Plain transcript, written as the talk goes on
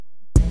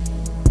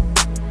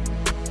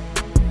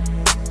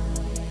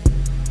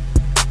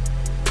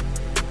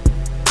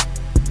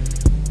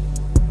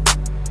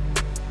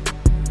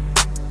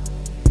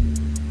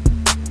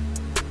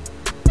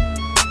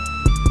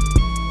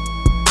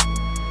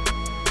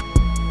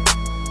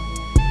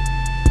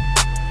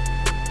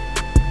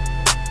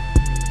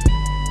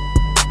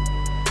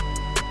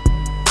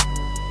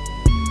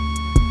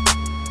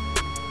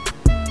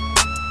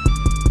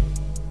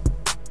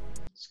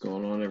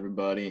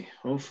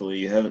Hopefully,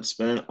 you haven't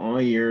spent all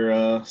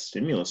your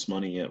stimulus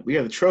money yet. We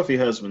got the trophy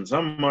husbands.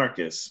 I'm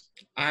Marcus.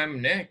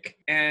 I'm Nick,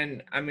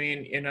 and I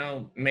mean,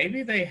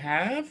 maybe they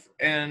have,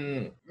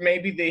 and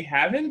maybe they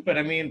haven't, but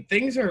I mean,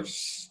 things are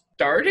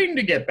starting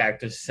to get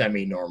back to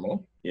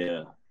semi-normal.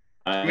 Yeah,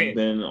 I I've mean,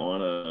 been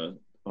on a.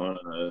 I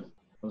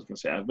was gonna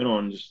say I've been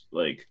on just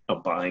like a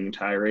buying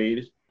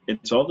tirade.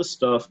 It's all the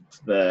stuff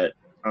that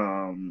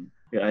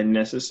yeah, I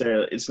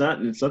necessarily. It's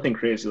nothing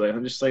crazy. Like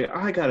I'm just like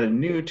I got a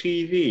new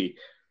TV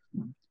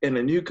and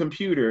a new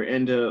computer,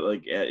 and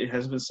like yeah, it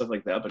hasn't been stuff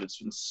like that, but it's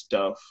been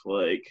stuff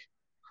like,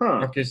 huh?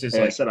 Marcus is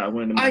Like I like, said, I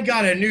went into I my.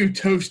 got a new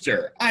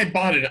toaster. I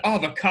bought an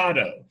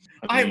avocado.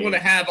 I I want to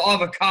mean, have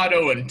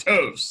avocado and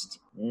toast.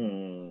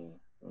 no,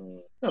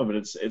 but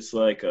it's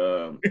like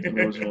there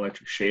was an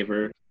electric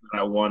shaver that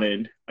I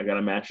wanted. I got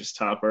a mattress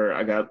topper.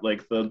 I got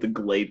like the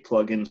Glade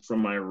plugins from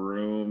my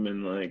room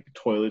and like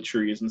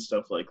toiletries and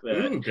stuff like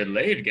that. Ooh, good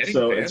lady, getting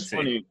So it's fancy.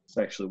 funny. It's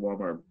actually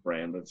Walmart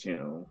brand, but same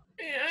thing.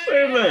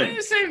 Yeah,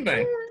 same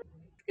thing.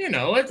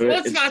 But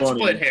Let's it's not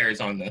split funny, hars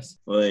on this.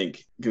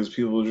 like because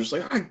people are just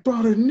like, I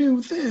bought a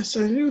new this,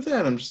 a new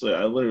that. I'm just like,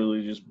 I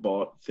literally just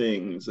bought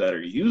things that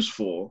are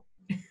useful.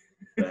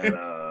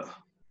 That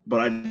but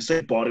I just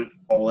like bought it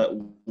all at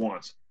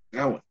once.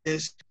 I want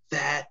this,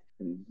 that,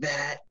 and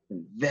that,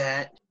 and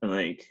that. And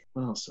like,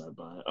 what else did I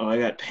buy? Oh, I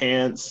got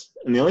pants.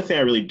 And the only thing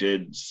I really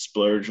did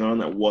splurge on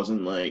that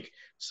wasn't like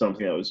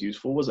something that was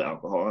useful was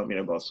alcohol. I mean,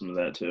 I bought some of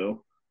that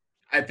too.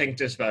 I think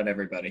just about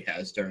everybody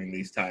has during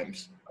these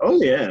times.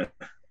 Oh yeah.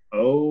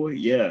 Oh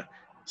yeah.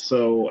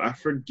 So I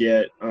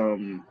forget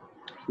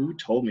who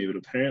told me, but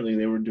apparently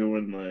they were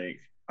doing like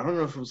I don't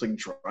know if it was like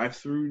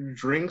drive-through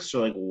drinks or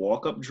like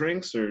walk-up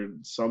drinks or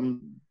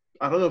some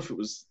I don't know if it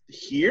was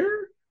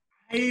here.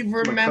 I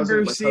My cousin remember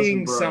my cousin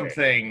seeing brought it.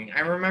 something. I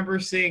remember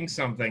seeing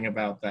something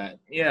about that.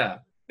 Yeah.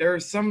 There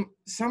was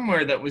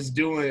somewhere that was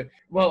doing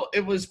well,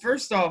 it was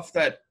first off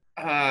that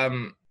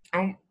I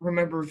don't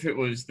remember if it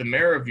was the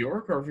mayor of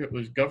York or if it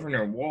was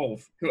Governor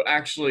Wolf who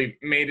actually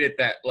made it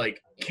that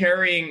like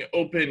carrying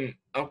open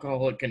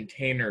alcoholic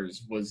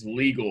containers was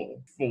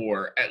legal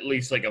for at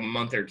least like a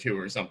month or two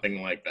or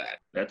something like that.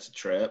 That's a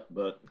trap,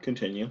 but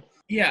continue.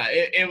 Yeah,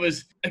 it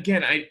was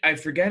again. I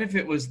forget if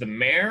it was the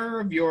mayor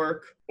of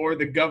York or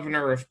the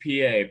governor of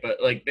PA, but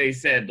like they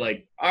said,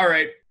 like, all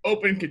right,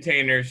 open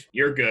containers,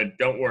 you're good.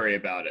 Don't worry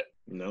about it.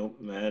 Nope,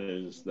 that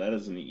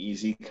is an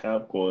easy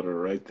cop quota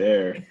right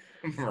there.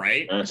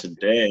 Right? Not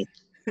today.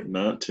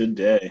 Not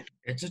today.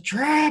 It's a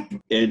trap.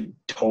 It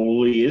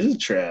totally is a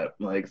trap.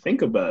 Like,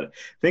 think about it.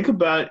 Think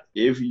about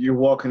if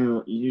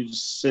you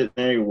just sitting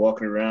there, you're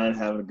walking around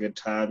having a good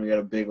time. You got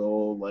a big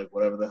old like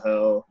whatever the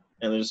hell,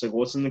 and they're just like,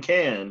 "What's in the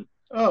can?"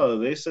 Oh,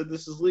 they said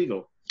this is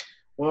legal.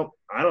 Well,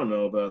 I don't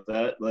know about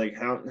that. Like,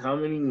 how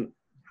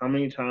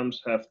many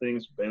times have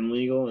things been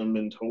legal and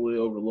been totally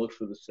overlooked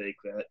for the sake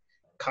that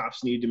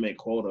cops need to make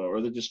quota, or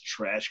they're just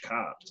trash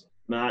cops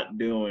not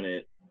doing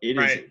it? It is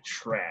Right, a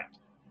trap.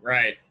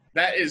 right.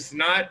 That is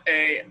not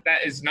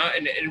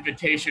an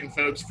invitation,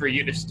 folks, for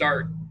you to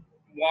start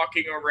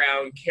walking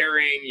around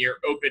carrying your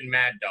open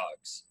mad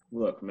dogs.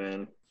 Look,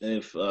 man,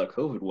 if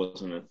COVID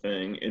wasn't a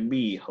thing, it'd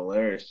be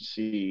hilarious to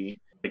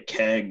see the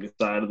keg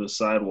side of the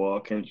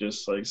sidewalk and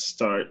just like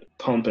start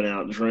pumping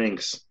out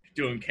drinks.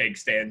 Doing keg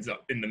stands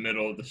up in the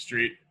middle of the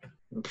street.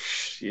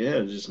 Yeah,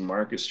 just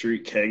Market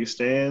Street keg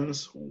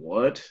stands.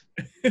 What?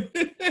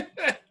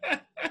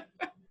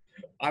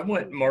 I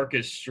went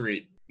Marcus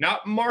Street.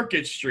 Not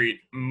Market Street,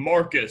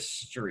 Marcus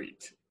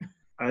Street.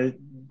 I,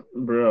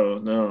 bro,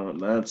 no,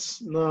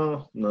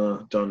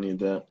 no, don't need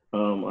that.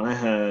 I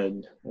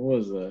had, what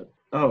was that?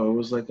 Oh, it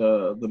was like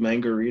the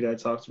mangarita I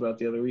talked about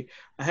the other week.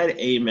 I had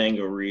a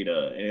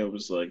mangarita, and it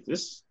was like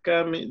this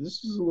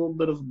is a little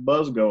bit of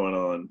buzz going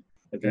on.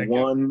 Like That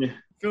got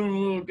feeling a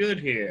little good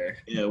here.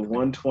 yeah,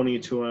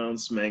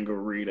 122-ounce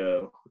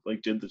mangarita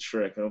like did the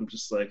trick. I'm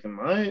just like, am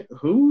I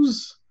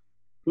whose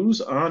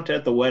aunt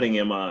at the wedding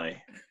am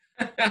I?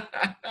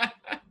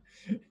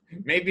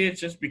 Maybe it's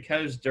just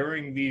because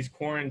during these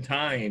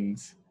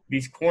quarantines,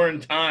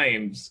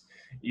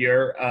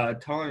 your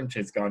tolerance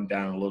has gone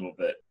down a little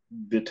bit.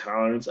 The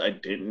tolerance I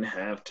didn't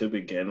have to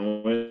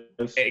begin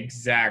with.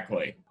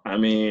 Exactly. I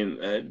mean,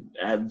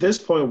 at this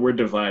point, we're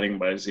dividing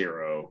by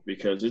zero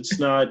because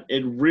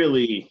it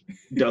really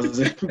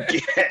doesn't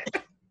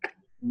get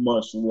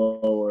much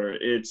lower.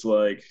 It's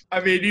like, I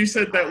mean, you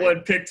sent that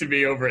one pic to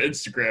me over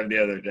Instagram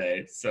the other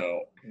day,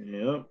 so.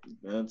 yep,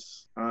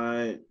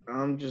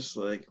 I'm just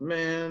like,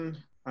 man,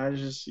 I'm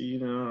just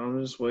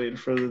waiting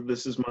for the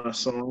this is my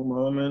song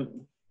moment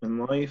in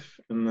life.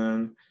 And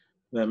then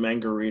that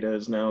Margarita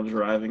is now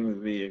driving the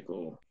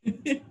vehicle.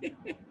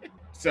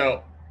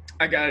 So,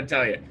 I gotta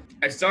tell you,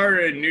 I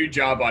started a new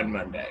job on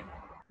Monday.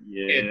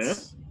 Yeah.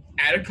 It's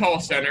at a call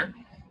center,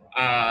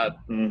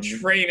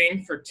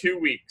 training for 2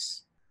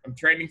 weeks. I'm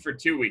training for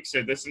 2 weeks.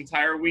 So this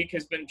entire week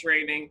has been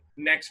training.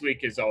 Next week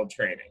is all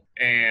training.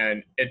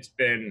 And it's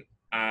been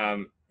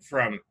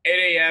from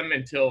 8 a.m.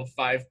 until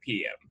 5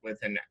 p.m. with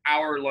an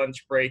hour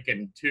lunch break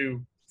and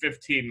two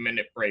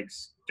 15-minute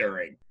breaks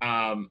during.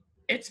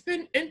 It's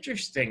been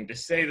interesting to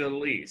say the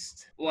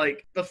least.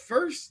 Like the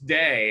first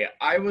day,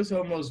 I was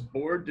almost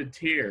bored to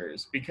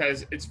tears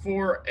because it's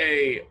for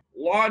a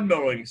lawn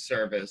mowing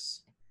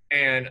service.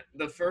 And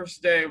the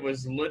first day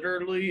was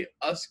literally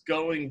us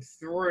going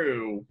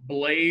through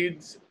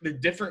blades, the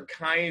different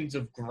kinds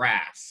of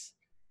grass,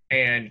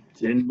 and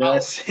Didn't I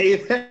say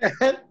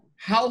that?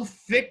 how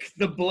thick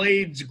the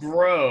blades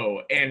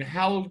grow and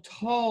how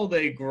tall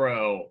they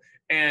grow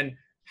and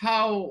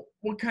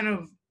what kind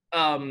of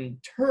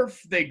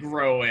turf they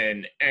grow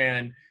in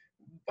and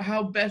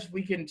how best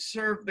we can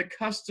serve the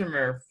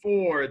customer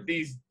for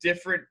these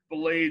different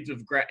blades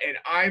of grass. And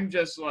I'm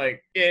just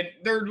like, and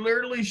they're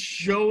literally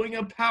showing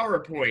a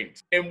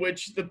PowerPoint in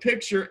which the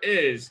picture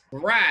is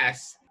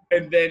grass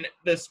and then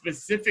the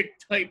specific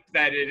type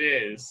that it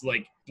is,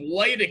 like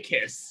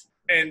Bladicus.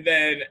 And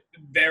then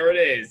there it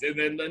is. And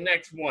then the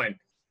next one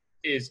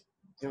is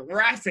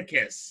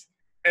Brassicus.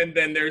 And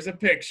then there's a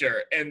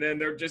picture. And then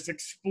they're just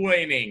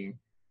explaining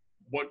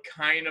what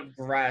kind of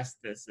grass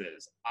this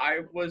is. I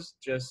was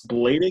just...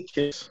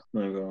 Bladicus?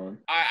 No, go on.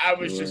 I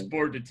was just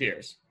bored to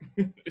tears.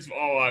 Is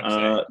all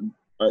I'm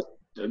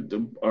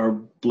saying. Are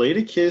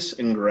Bladicus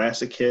and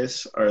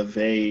Grassicus, are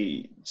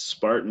they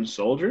Spartan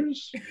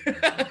soldiers?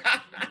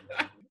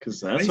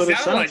 Because that's what it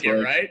sounds like. It,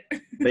 right?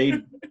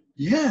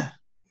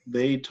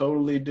 They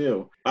totally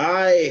do.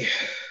 I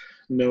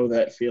know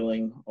that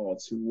feeling all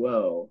too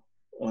well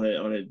on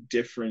a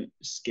different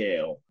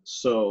scale.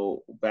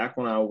 So back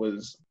when I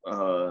was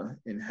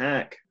in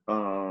Hack,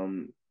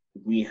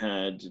 we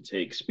had to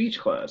take speech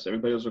class.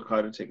 Everybody was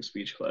required to take a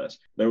speech class.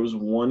 There was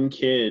one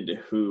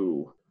kid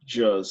who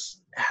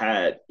just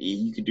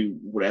you could do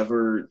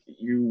whatever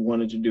you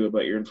wanted to do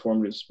about your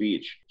informative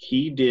speech.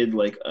 He did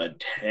like a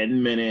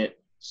 10-minute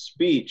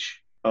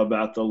speech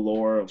about the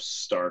lore of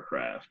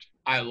StarCraft.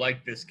 I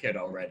like this kid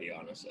already,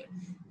 honestly.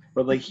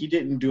 But like he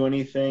didn't do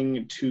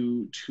anything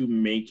to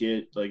make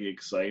it like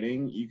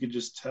exciting. You could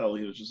just tell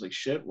he was just like,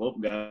 shit, well,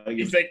 gotta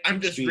He's like,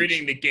 I'm just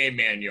reading the game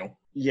manual.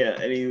 Yeah,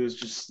 and he was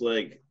just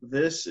like,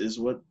 this is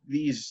what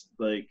this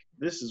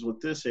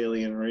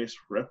alien race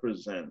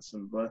represents,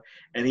 and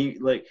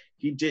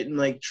he didn't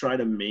like try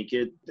to make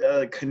it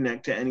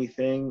connect to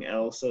anything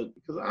else,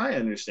 because I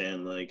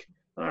understand, like,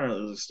 I don't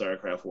know, there's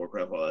StarCraft,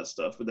 Warcraft, all that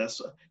stuff, but that's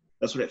what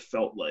it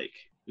felt like.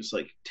 Just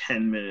like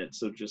 10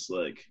 minutes of just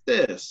like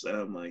this, and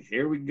I'm like,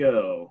 here we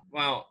go.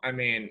 Well, I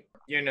mean,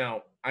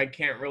 I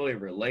can't really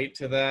relate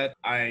to that.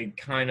 I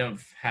kind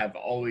of have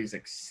always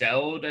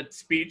excelled at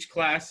speech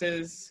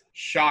classes.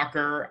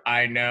 Shocker,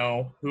 I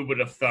know. Who would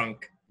have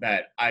thunk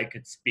that I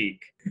could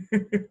speak? You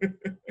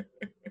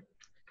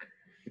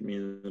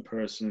mean the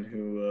person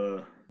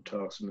who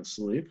talks in his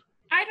sleep?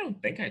 I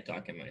don't think I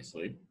talk in my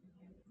sleep.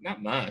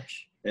 Not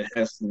much. It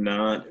has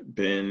not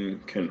been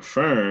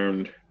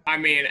confirmed. I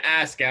mean,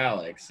 ask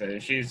Alex.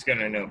 She's going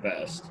to know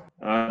best.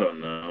 I don't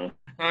know.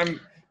 I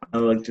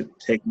like to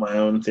take my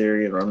own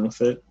theory and run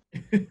with it.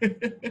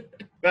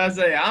 I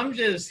say, I'm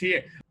just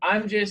here.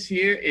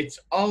 It's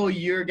all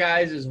your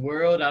guys'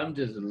 world. I'm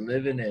just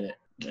living in it.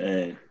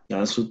 Hey,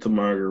 that's what the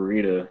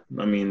margarita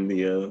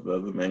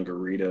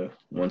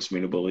wants me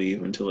to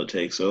believe until it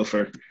takes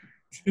over.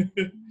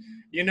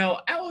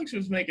 Alex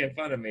was making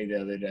fun of me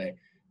the other day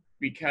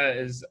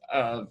because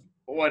of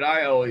what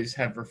I always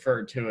have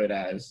referred to it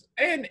as,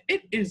 and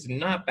it is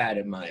not bad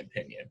in my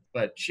opinion,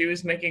 but she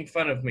was making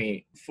fun of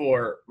me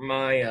for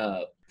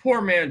my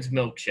poor man's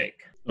milkshake.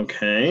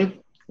 Okay,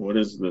 what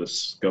is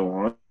this?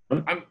 Go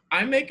on.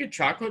 I make a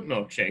chocolate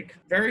milkshake,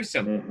 very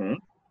simple. Mm-hmm.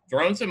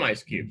 Throw in some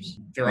ice cubes,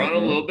 throw in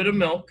a little bit of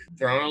milk,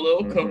 throw in a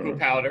little cocoa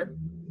powder,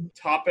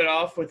 top it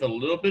off with a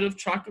little bit of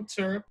chocolate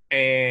syrup,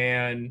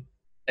 and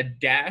a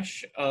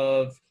dash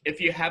of,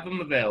 if you have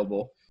them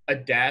available, a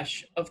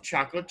dash of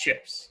chocolate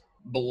chips.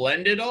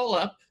 Blend it all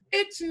up.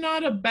 It's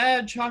not a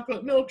bad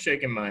chocolate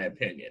milkshake in my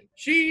opinion.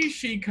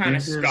 She kind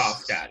of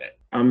scoffed at it.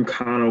 I'm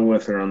kind of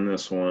with her on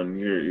this one.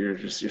 You're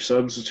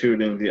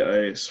substituting the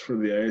ice for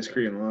the ice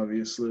cream,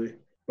 obviously.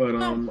 But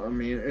I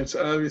mean,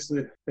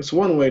 it's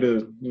one way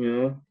to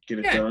get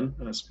it done,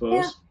 I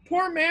suppose.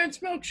 Poor man's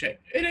milkshake.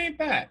 It ain't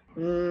bad.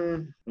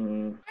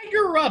 Mm-hmm. I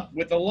grew up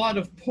with a lot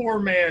of poor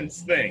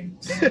man's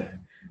things.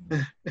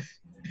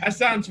 That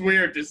sounds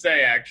weird to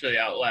say actually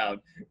out loud,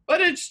 but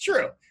it's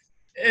true.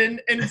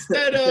 And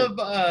instead of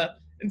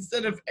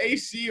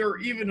AC or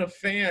even a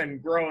fan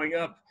growing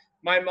up,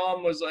 my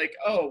mom was like,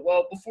 oh,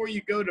 well, before you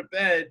go to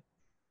bed,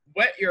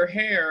 wet your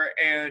hair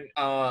and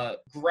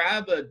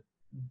grab a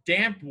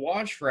damp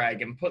wash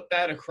rag and put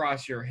that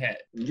across your head.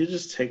 You could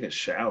just take a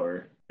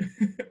shower.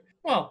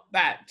 Well,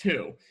 that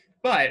too.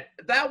 But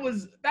that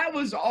was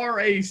our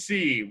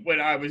AC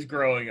when I was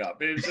growing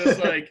up. It was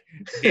just like,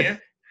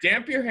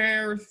 damp your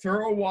hair,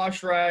 throw a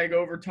wash rag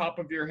over top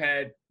of your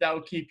head.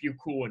 That'll keep you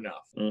cool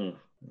enough.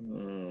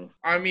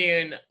 I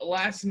mean,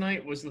 last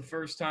night was the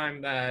first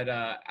time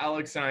that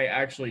Alex and I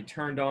actually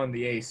turned on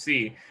the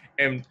AC,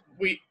 and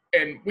we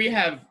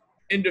have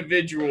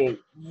individual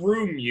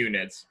room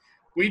units.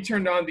 We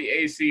turned on the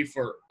AC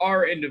for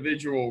our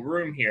individual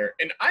room here,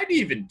 and I'd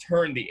even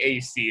turn the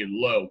AC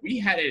low. We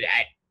had it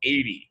at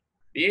 80.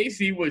 The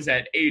AC was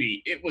at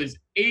 80. It was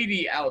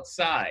 80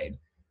 outside.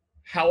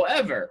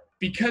 However,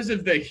 because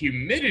of the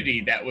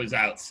humidity that was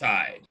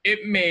outside,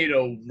 it made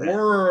a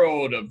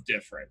world of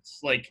difference.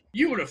 Like,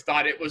 you would have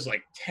thought it was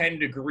like 10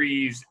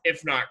 degrees,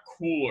 if not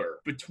cooler,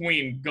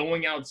 between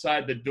going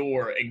outside the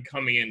door and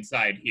coming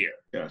inside here.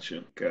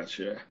 Gotcha.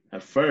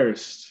 At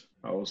first,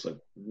 I was like,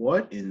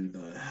 what in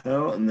the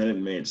hell? And then it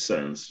made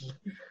sense.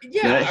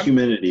 Yeah, That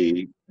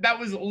humidity. that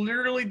was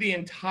literally the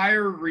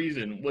entire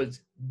reason,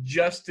 was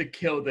just to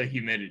kill the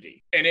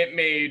humidity. And it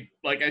made,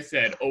 like I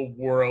said, a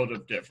world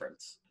of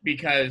difference.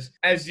 Because,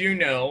 as you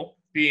know,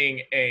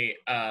 being a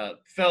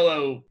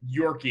fellow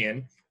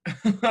Yorkian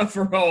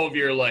for all of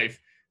your life,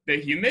 the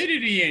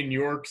humidity in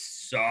York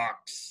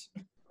sucks.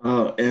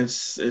 Oh,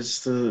 it's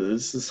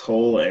this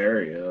whole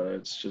area.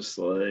 It's just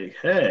like,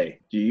 hey,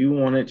 do you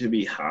want it to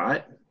be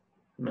hot?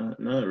 Not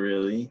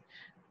really.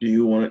 Do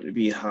you want it to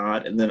be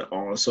hot and then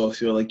also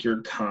feel like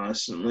you're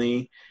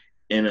constantly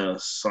in a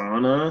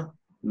sauna?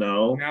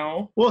 No.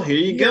 No. Well, here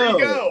you go.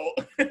 You go.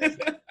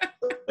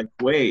 Like,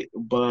 wait,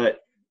 but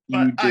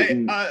you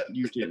didn't.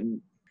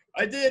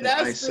 I didn't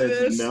ask I for said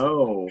this.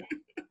 no.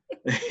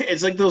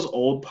 It's like those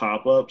old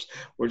pop-ups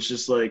where it's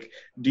just like,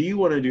 do you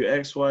want to do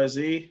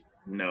XYZ?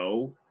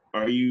 No.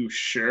 Are you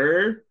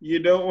sure you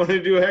don't want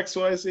to do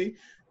XYZ?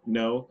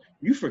 No.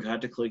 You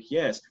forgot to click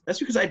yes. That's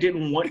because I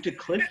didn't want to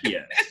click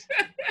yes.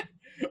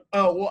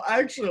 Oh, well,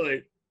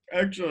 actually,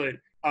 and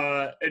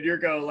you're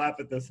gonna laugh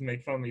at this and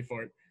make fun of me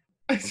for it.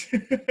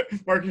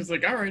 Mark is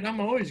like, all right,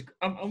 I'm always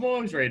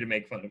ready to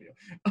make fun of you.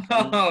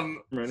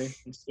 I'm ready.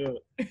 Let's do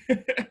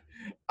it.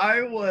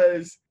 I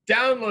was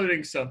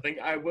downloading something.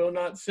 I will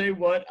not say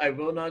what. I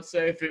will not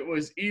say if it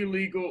was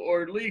illegal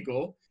or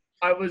legal.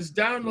 I was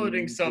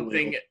downloading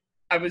something. Illegal.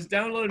 I was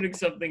downloading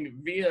something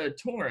via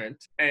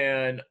torrent,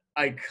 and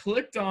I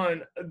clicked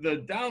on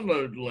the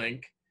download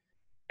link,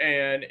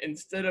 and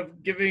instead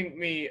of giving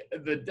me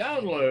the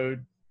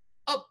download,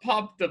 up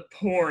popped the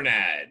porn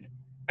ad.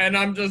 And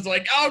I'm just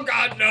like, oh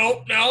God,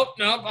 nope,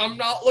 I'm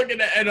not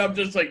looking at it. I'm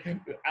just like,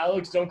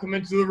 Alex, don't come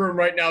into the room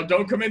right now.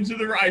 Don't come into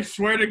the room. I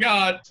swear to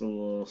God. It's a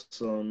little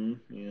something,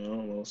 a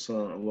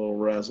little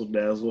razzle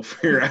dazzle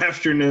for your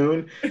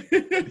afternoon.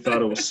 You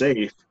thought it was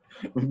safe.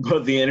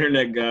 But the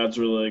internet gods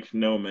were like,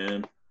 no,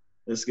 man,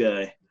 this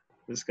guy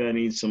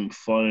needs some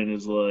fun in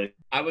his life.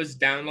 I was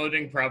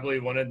downloading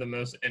probably one of the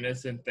most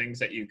innocent things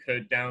that you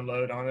could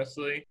download,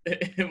 honestly.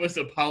 It was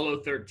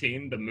Apollo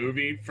 13, the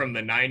movie from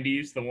the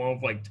 90s, the one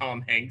with like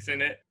Tom Hanks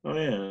in it. Oh,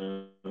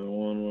 yeah. The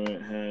one where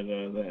it had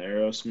the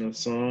Aerosmith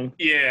song.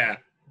 Yeah.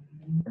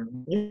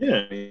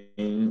 Yeah. I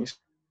mean,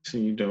 so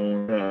you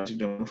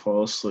don't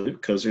fall asleep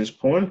because there's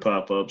porn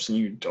pop-ups and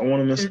you don't want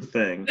to miss a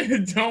thing.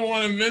 Don't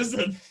want to miss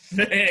a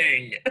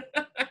thing.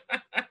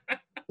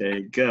 There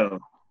you go.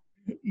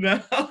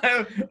 No,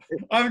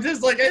 I'm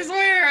just like, I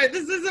swear,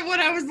 this isn't what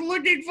I was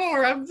looking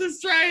for. I'm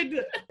just trying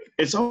to.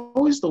 It's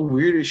always the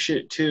weirdest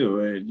shit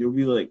too. And you'll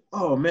be like,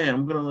 oh man,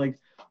 I'm gonna like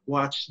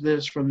watch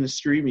this from the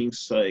streaming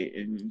site,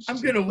 and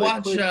I'm gonna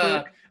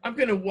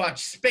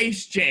watch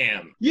Space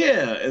Jam.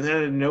 Yeah, and then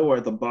out of nowhere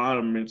at the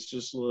bottom, it's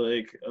just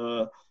like,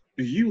 do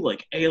you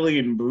like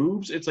alien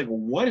boobs? It's like,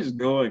 what is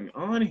going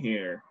on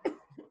here?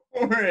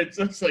 Or it's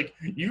just like,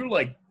 you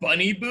like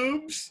bunny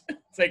boobs?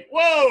 It's like,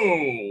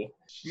 whoa.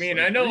 I mean,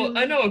 like,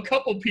 I know a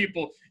couple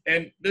people,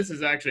 and this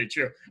is actually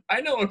true.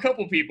 I know a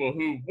couple people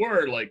who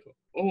were like,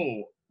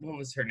 oh, what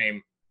was her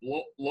name?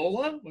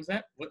 Lola? Was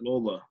that? What?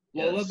 Lola.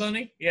 Lola Yes.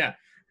 Bunny? Yeah.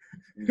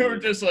 Who were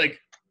just like,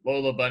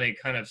 Lola Bunny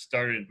kind of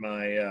started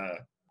my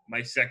my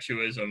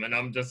sexuism, and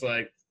I'm just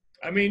like,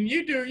 I mean,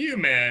 you do you,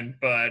 man,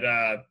 but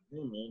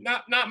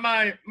not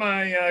my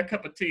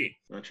cup of tea.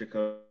 Not your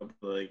cup.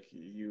 Like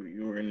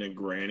you were into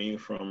Granny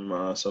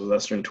from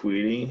Sylvester and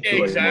Tweety.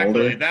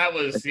 Exactly. Like that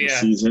was like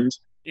seasons.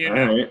 You All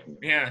know. right.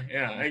 Yeah.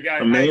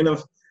 A man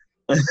of.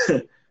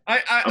 I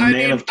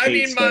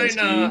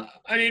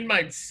need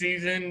mine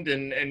seasoned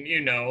and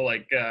you know,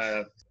 like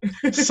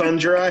sun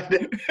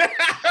dried.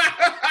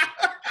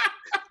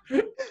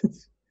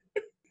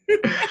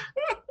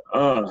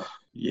 Oh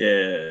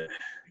yeah.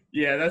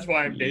 Yeah, that's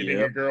why I'm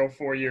dating a girl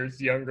 4 years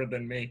younger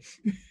than me.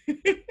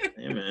 Hey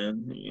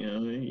man,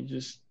 you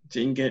just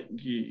didn't get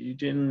you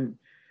didn't.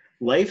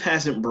 Life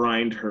hasn't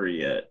brined her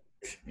yet.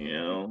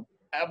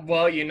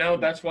 Well,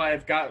 that's why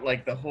I've got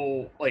like the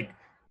whole like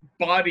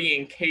body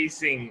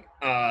encasing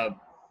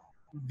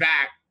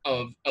vat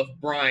of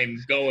brine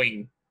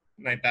going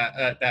like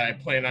that that I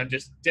plan on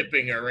just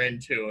dipping her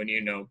into and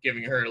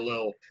giving her a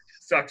little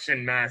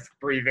suction mask,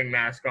 breathing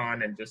mask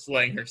on, and just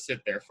letting her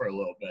sit there for a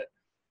little bit.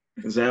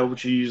 Is that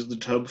what you use the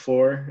tub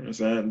for? Is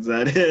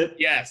that it?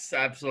 Yes,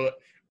 absolutely.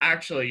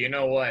 Actually, you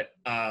know what?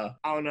 I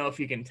don't know if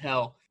you can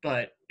tell,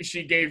 but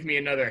she gave me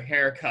another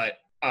haircut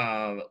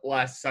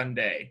last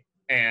Sunday.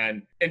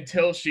 And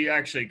until she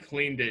actually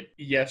cleaned it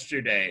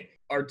yesterday,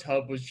 our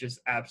tub was just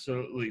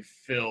absolutely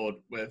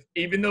filled with,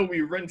 even though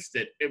we rinsed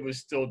it, it was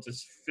still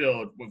just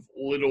filled with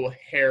little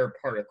hair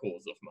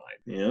particles of mine.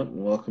 Yeah,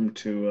 welcome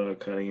to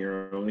cutting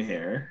your own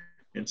hair.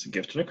 It's a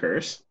gift and a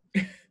curse.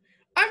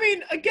 I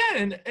mean,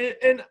 again,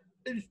 and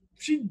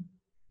she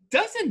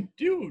doesn't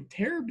do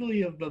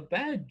terribly of a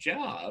bad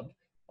job.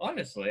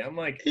 Honestly, I'm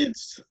like,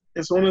 It's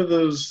one of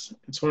those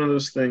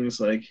things,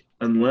 like,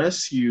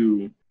 unless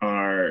you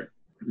are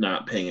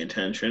not paying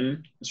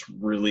attention, it's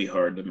really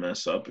hard to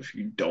mess up if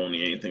you don't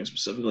need anything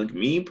specific. Like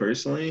me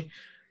personally,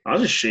 I'll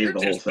just shave you're the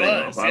whole just thing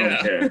off. buzz, I don't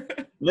yeah. care.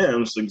 Yeah,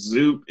 I'm just like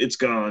zoop, it's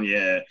gone,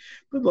 yeah.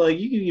 But like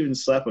you can even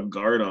slap a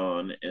guard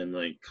on and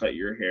like cut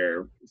your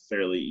hair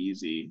fairly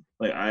easy.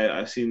 Like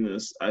I've seen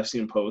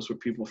posts where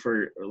people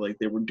for like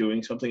they were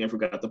doing something and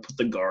forgot to put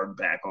the guard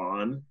back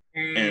on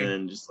and Mm,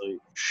 then just like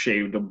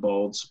shaved a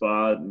bald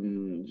spot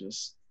and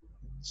just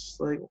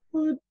like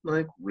what?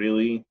 Like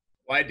really?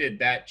 I did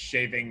that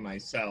shaving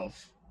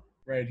myself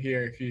right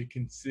here, if you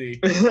can see.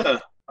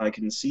 I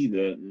can see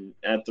that. And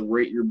at the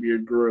rate your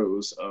beard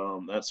grows,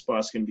 that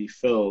spot's gonna be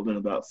filled in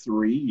about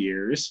 3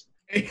 years.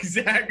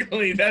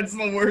 Exactly. That's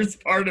the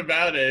worst part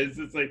about it. Is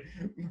it's like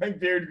my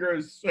beard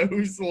grows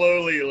so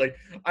slowly. Like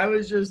I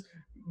was just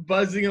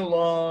buzzing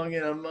along,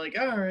 and I'm like,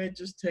 all right,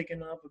 just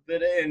taking off a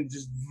bit, and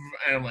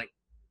I'm like,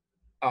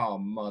 oh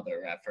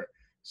mother effer.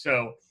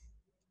 So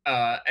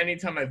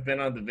anytime I've been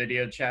on the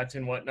video chats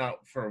and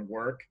whatnot for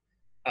work,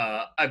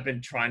 I've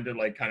been trying to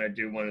like kind of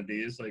do one of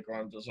these, like where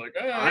I'm just like,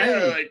 oh I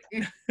yeah,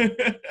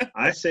 like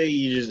I say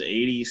you just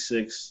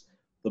 86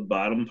 the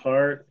bottom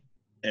part,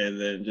 and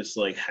then just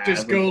like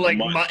just have go a like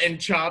mutton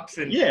chops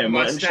and yeah,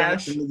 mutton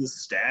chops mustache. into the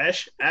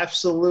stash.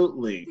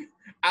 Absolutely.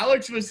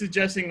 Alex was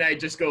suggesting that I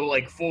just go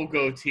like full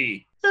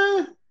goatee.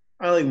 Eh,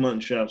 I like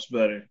mutton chops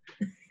better.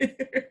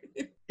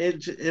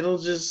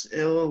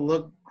 It'll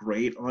look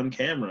great on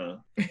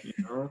camera. You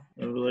know,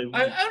 it'll be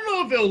I like, don't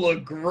know if it'll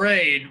look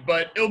great,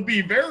 but it'll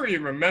be very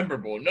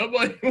memorable.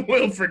 Nobody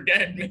will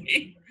forget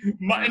me.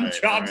 Mutton all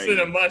chops right, and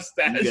a you got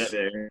mustache.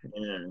 there.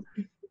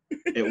 Yeah.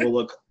 It will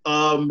look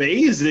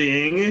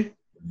amazing.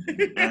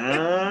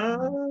 Ah,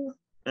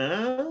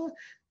 ah.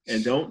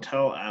 And don't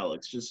tell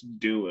Alex. Just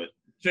do it.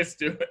 Just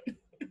do it.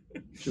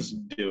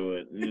 Just do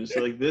it. And it's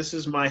like, this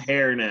is my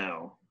hair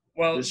now.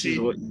 Well, This is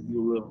what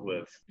you live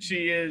with.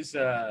 she is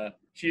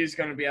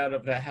going to be out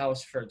of the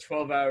house for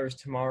 12 hours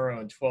tomorrow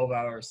and 12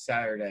 hours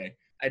Saturday.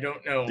 I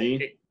don't know.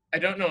 See? I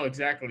don't know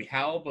exactly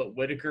how, but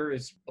Whitaker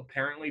is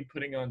apparently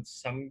putting on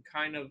some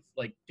kind of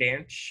like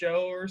dance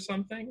show or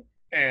something.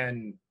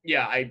 And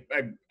yeah,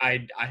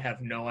 I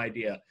have no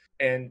idea.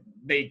 And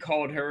they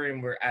called her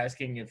and were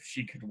asking if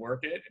she could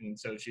work it, and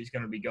so she's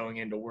going to be going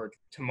into work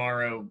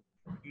tomorrow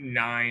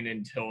 9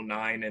 until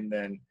 9, and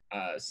then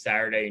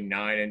Saturday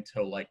 9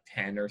 until like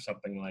 10 or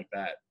something like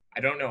that. I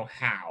don't know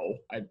how.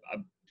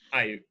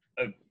 I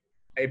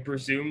I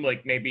presume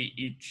like maybe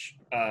each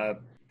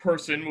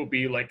person will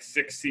be like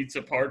 6 seats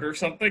apart or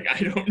something. I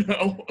don't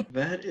know.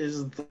 That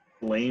is the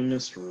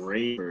lamest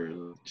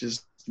raver.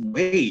 Just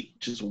wait.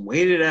 Just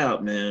wait it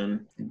out,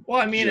 man.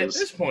 Well, I mean, at Just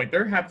this point,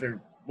 they're have to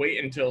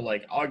wait until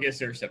like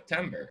August or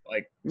September.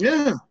 Like,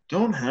 yeah,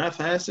 don't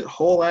half-ass it.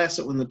 Whole-ass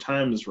it when the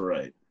time is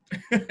right.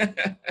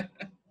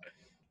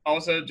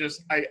 also,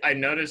 just I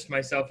noticed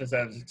myself as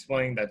I was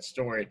explaining that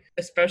story,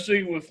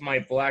 especially with my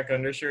black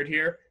undershirt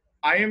here.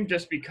 I am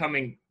just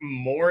becoming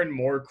more and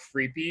more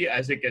creepy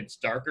as it gets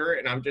darker,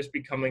 and I'm just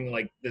becoming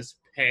like this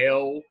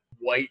pale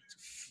white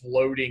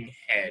floating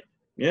head.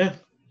 Yeah,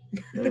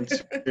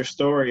 that's your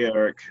story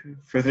arc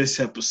for this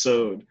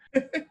episode.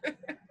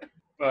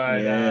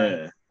 But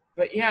Yeah.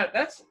 but yeah,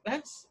 that's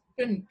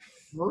been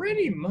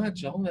pretty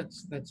much all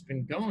that's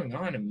been going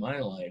on in my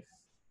life.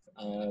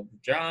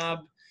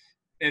 Job,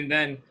 and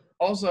then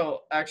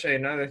also actually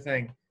another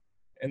thing,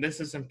 and this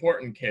is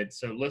important, kids.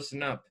 So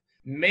listen up.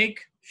 Make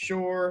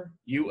sure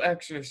you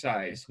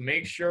exercise.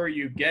 Make sure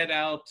you get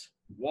out,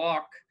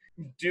 walk,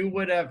 do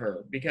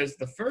whatever. Because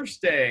the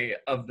first day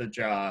of the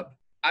job,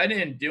 I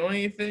didn't do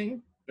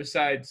anything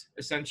besides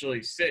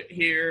essentially sit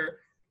here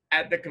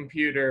at the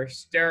computer,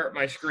 stare at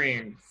my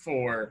screen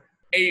for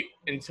 8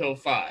 until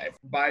 5.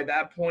 By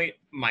that point,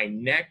 my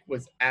neck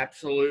was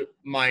absolutely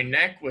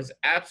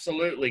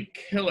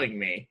killing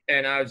me.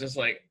 And I was just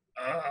like,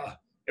 ugh.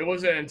 It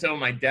wasn't until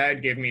my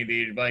dad gave me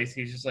the advice.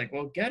 He's just like,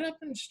 well, get up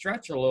and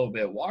stretch a little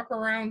bit, walk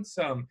around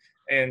some.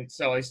 And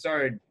so I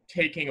started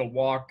taking a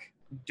walk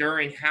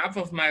during half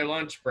of my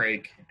lunch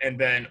break and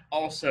then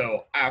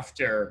also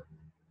after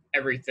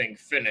everything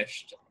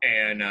finished.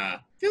 And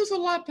feels a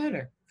lot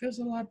better. Get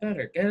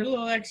a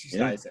little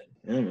exercise in.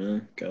 Yeah,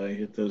 man. Gotta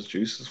get those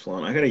juices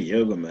flowing. I got a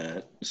yoga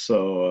mat,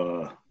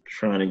 so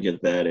trying to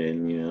get that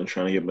in,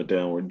 trying to get my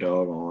downward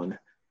dog on.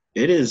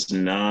 It is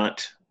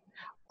not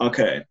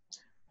okay.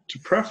 To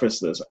preface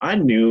this, I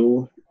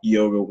knew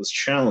yoga was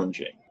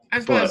challenging. I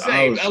was about to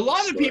say, a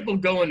lot of like, people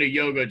go into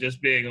yoga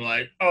just being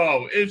like,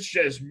 oh, it's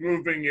just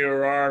moving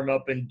your arm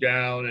up and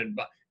down.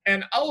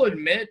 And I'll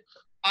admit,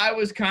 I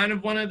was kind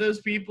of one of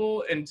those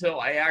people until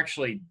I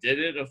actually did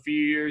it a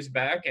few years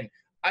back. And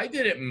I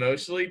did it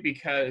mostly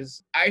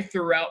because I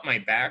threw out my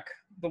back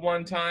the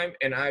one time,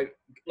 and I,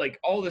 like,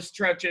 all the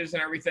stretches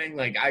and everything,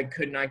 like, I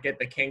could not get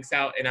the kinks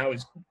out. And I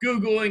was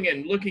Googling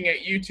and looking at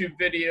YouTube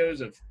videos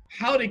of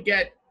how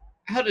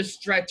to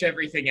stretch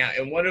everything out.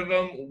 And one of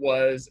them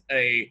was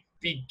a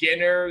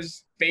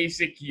beginner's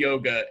basic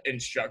yoga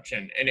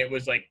instruction, and it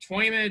was like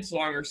 20 minutes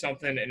long or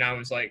something, and I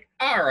was like,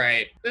 all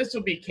right, this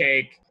will be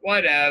cake,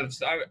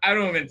 whatevs. I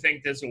don't even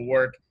think this will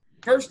work.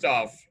 First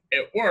off,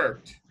 it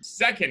worked.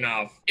 Second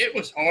off, it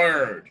was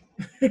hard.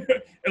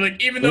 And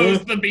like, even though it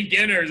was the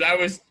beginners, I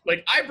was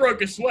like, I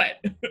broke a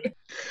sweat.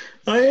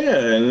 Oh yeah,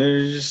 and they're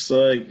just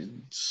like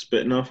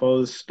spitting off all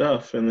this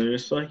stuff, and they're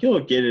just like, "You'll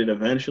get it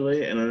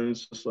eventually." And then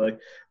it's just like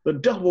the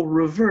double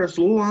reverse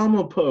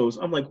llama pose.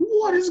 I'm like,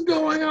 "What is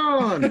going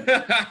on?"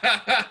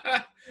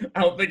 I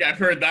don't think I've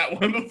heard that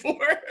one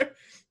before.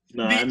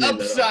 No, I made that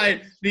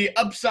up. The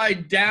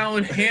upside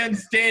down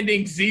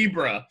handstanding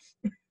zebra.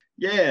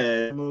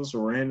 Yeah, most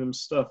random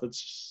stuff.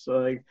 It's just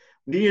like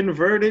the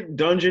inverted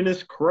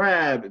Dungeness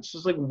crab. It's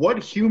just like,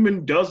 what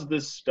human does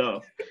this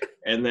stuff?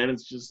 And then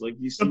it's just like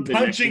you see The the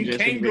punching next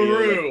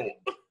kangaroo.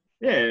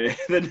 Video, yeah,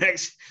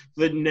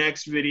 the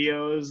next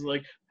video is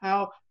like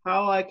how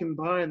I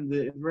combine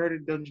the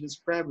inverted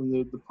Dungeness crab and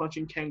the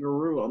punching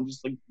kangaroo. I'm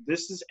just like,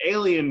 this is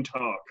alien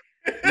talk.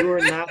 You are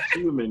not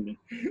human.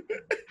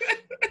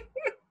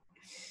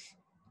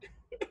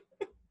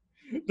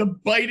 The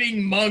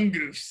biting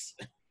mongoose.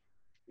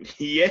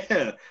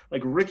 Yeah,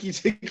 like Ricky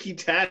Tikki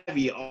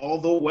Tavi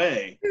all the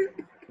way.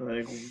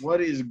 Like,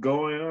 what is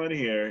going on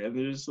here? And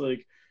there's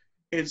like,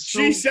 it's so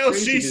she sells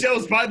crazy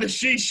seashells by the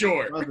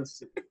seashore.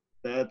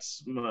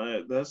 That's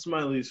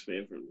my least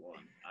favorite one.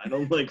 I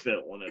don't like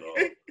that one at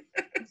all.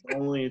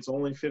 It's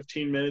only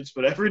 15 minutes,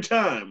 but every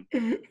time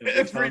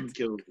it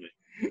kills me.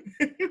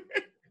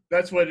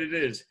 That's what it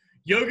is.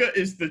 Yoga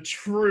is the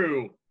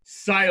true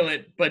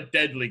silent but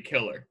deadly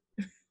killer.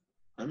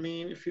 I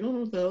mean, if you don't know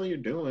what the hell you're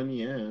doing,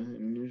 yeah,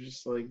 and you're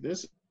just like,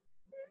 this is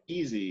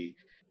easy.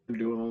 I'm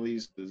doing all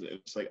these.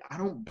 It's like, I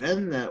don't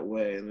bend that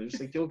way, and they're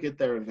just like, you'll get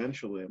there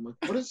eventually. I'm like,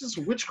 what is this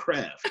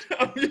witchcraft?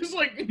 I'm just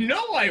like,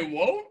 no, I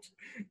won't.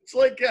 It's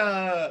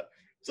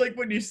like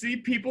when you see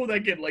people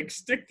that can like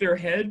stick their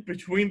head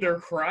between their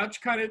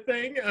crotch kind of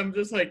thing. I'm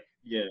just like,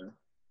 yeah,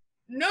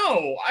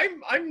 no,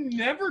 I'm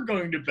never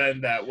going to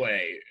bend that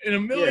way in a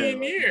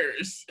million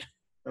years.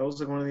 That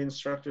was like one of the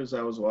instructors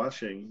I was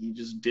watching. He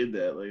just did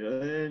that. Like,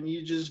 and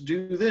you just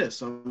do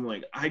this. I'm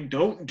like, I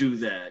don't do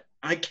that.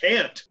 I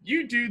can't.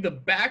 You do the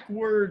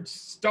backwards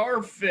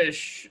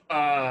starfish,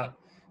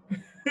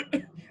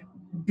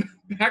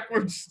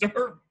 backwards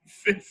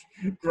starfish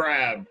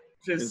grab.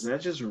 Is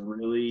that just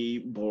really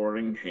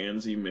boring,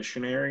 handsy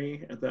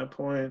missionary at that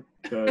point?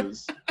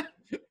 Because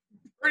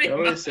I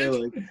always say,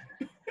 like,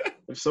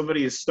 if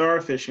somebody is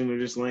starfishing, they're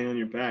just laying on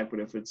your back. But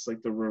if it's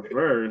like the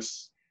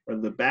reverse or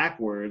the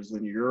backwards,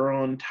 then you're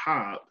on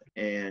top,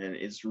 and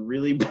it's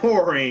really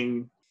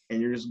boring,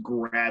 and you're just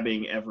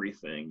grabbing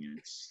everything.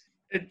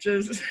 It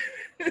just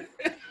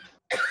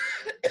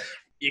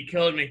you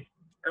killed me,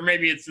 or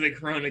maybe it's the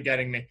corona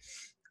getting me.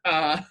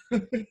 We're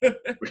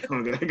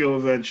gonna go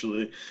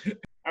eventually.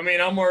 I mean,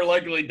 I'm more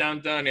likely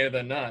down here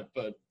than not.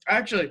 But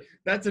actually,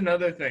 that's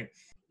another thing.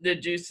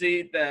 Did you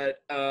see that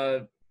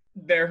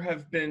there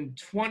have been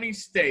 20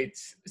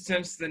 states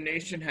since the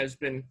nation has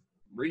been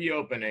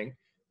reopening?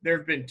 There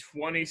have been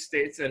 20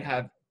 states that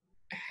have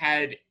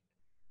had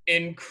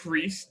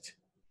increased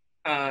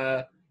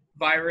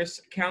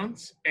virus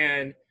counts,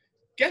 and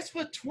guess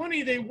what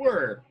 20 they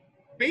were?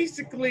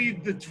 Basically,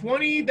 the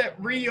 20 that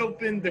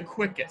reopened the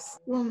quickest.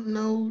 Well,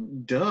 no,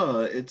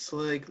 duh. It's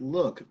like,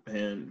 look,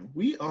 man,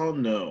 we all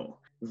know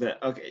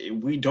that, okay,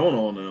 we don't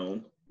all know,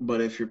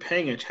 but if you're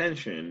paying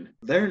attention,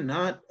 they're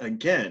not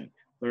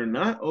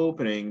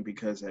opening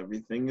because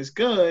everything is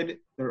good.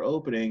 They're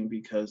opening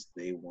because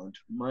they want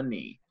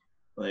money.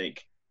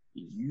 Like,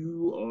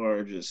 you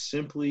are just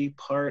simply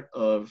part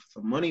of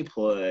the money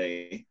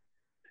play,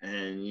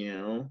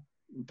 and,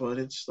 but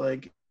it's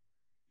like,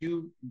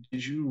 did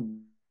you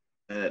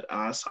that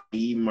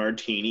acai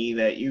martini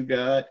that you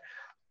got?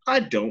 I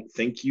don't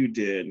think you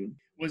did.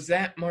 Was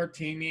that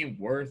martini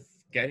worth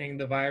getting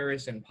the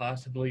virus and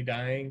possibly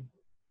dying?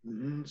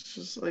 It's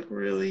just like,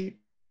 really,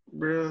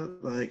 bro,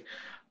 like,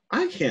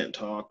 I can't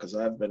talk because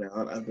I've been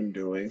out, I've been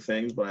doing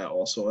things, but I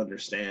also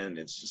understand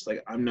it's just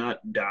like, I'm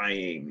not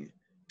dying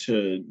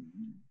to,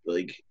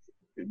 like,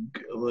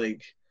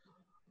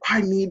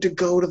 I need to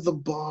go to the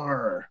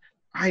bar.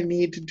 I'm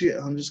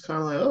just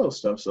kind of like, oh,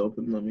 stuff's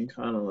open. Let me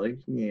kind of like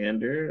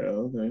meander.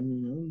 Oh,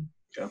 then,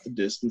 got the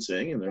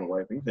distancing and they're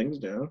wiping things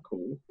down.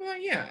 Cool. Well,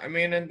 yeah. I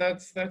mean, and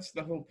that's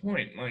the whole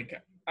point.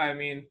 Like, I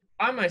mean,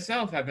 I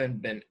myself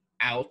haven't been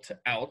out.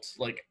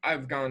 Like,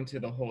 I've gone to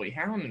the Holy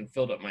Hound and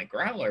filled up my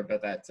growler,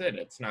 but that's it.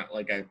 It's not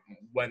like I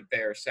went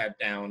there, sat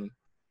down,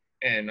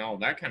 and all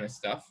that kind of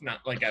stuff. Not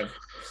like I've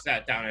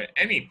sat down at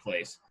any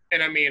place.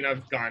 And I mean,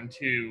 I've gone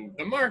to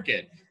the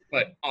market,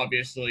 but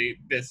obviously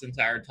this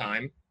entire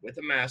time with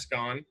a mask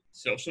on,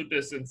 social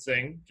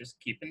distancing, just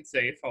keeping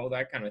safe, all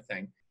that kind of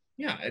thing.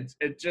 Yeah,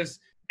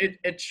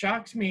 it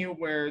shocks me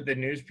where the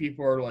news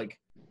people are like,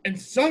 and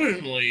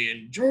suddenly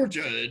in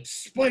Georgia it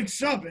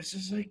spikes up. It's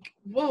just like,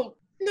 well,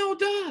 no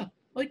duh.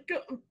 Like,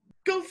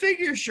 go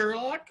figure,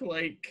 Sherlock.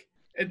 Like,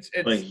 it's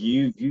like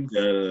you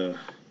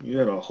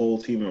got a whole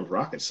team of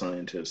rocket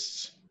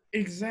scientists.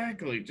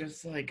 Exactly.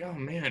 Just like, oh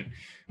man,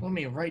 let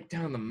me write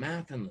down the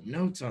math and the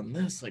notes on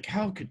this. Like,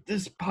 how could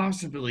this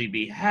possibly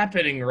be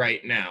happening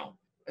right now?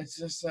 It's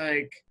just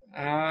like,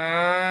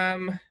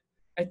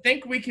 I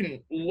think we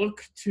can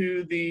look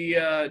to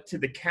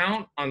the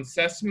count on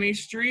Sesame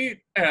Street.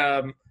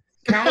 Count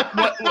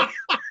what?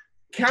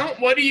 Count.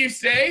 What do you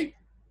say?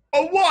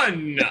 A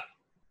 1,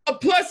 a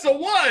plus a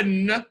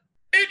 1,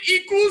 it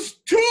equals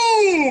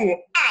 2.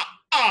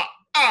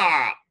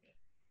 Ah.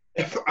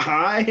 If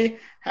I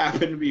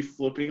happen to be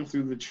flipping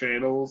through the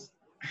channels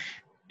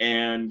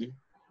and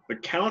the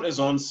count is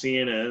on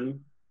CNN,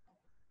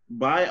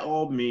 by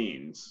all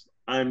means,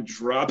 I'm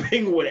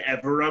dropping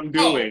whatever I'm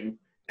doing.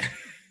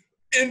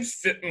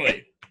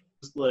 Instantly.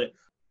 Just like,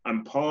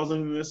 I'm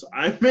pausing this.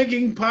 I'm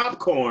making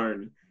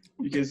popcorn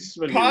because it's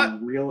going to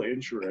be real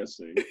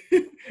interesting.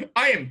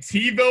 I am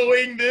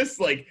TiVoing this.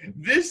 Like,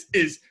 this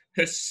is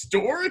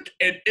historic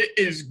and it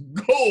is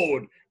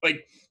gold.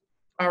 Like,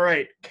 all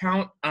right,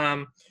 count.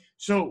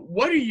 So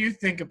what do you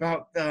think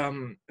about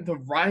the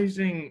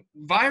rising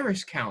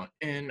virus count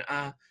in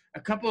a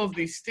couple of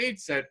these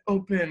states that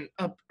open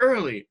up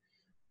early?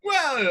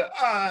 Well,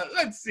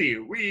 let's see.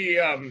 We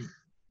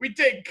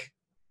take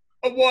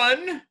a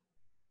 1,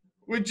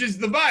 which is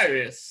the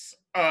virus.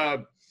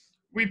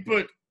 We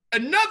put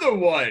another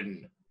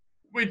 1,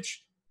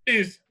 which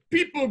is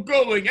people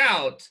going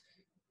out.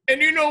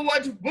 And you know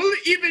what? We'll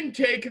even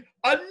take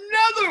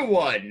another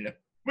 1,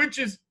 which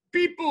is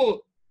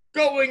people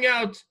going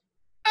out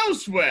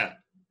elsewhere.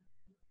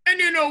 And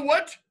you know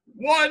what?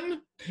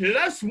 1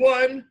 plus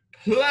 1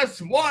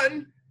 plus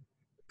 1,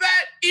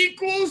 that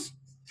equals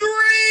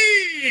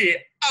 3.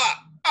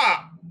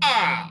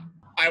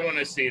 I want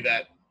to see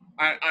that.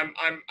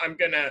 I'm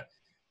gonna,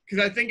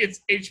 because I think it's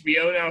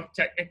HBO now.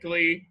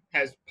 Technically,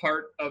 has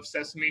part of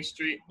Sesame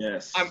Street.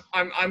 Yes.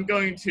 I'm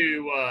going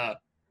to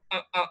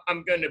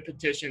I'm going to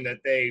petition that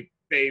they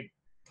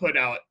put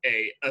out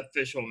a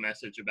official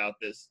message about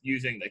this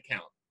using the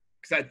count,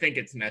 because I think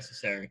it's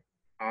necessary.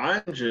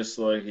 I'm just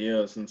like,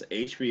 since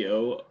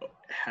HBO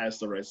has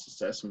the rights to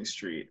Sesame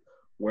Street,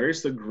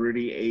 where's the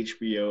gritty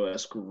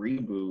HBO-esque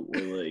reboot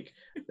where, like,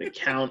 the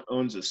Count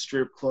owns a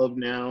strip club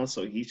now,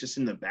 so he's just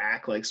in the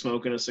back, like,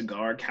 smoking a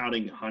cigar,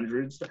 counting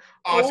hundreds?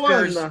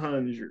 Oscars.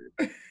 100.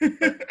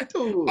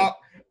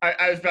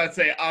 I was about to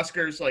say,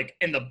 Oscar's, like,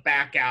 in the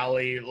back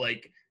alley,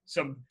 like,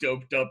 some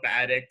doped-up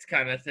addict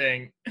kind of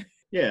thing.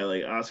 Yeah,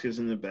 like, Oscar's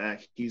in the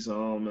back. He's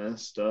all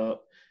messed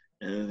up.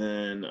 And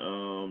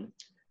then,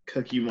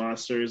 Cookie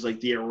Monster is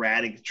like the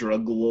erratic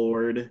drug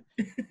lord.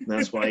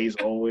 That's why he's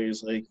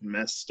always like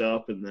messed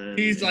up. And then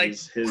he's like,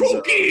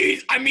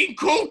 cookies! I mean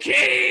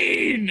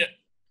cocaine!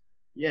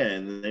 Yeah,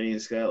 and then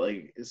he's got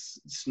like his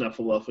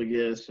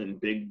Snuffleupagus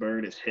and Big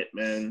Bird as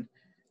hitmen.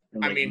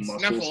 And, like,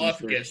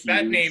 Snuffleupagus,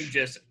 that name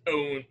just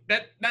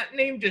that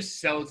name just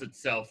sells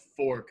itself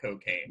for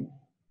cocaine.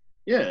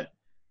 Yeah.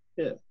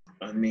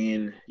 I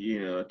mean,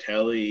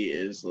 Telly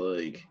is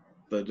like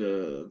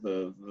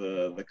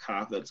the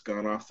cop that's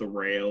gone off the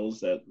rails,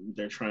 that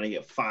they're trying to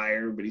get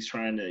fired, but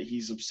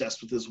he's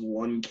obsessed with this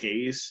one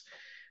case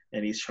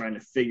and he's trying to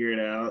figure it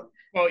out.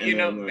 Well,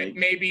 then,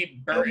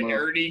 maybe Bert and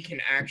Ernie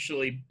can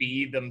actually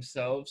be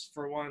themselves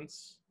for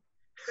once.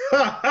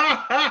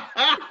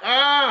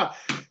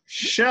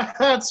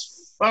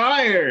 Shots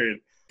fired.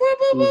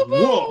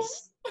 Wolf.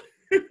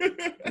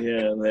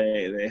 Yeah,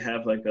 they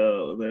have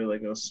they're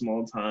like a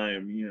small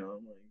time,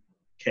 like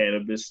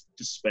cannabis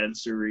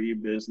dispensary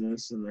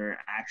business, and they're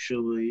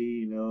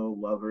actually,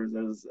 lovers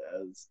as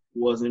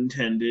was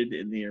intended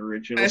in the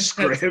original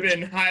script. That's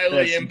been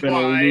highly implied. Been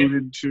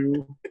alluded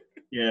to.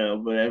 Yeah,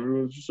 but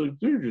everyone's just like,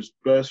 they're just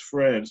best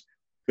friends.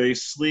 They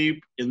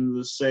sleep in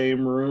the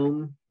same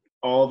room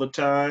all the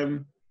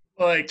time,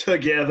 like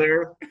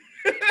together.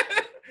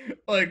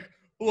 Like,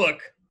 look,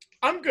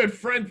 I'm good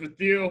friends with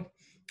you.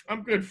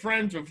 I'm good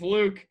friends with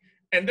Luke,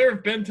 and there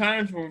have been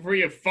times where we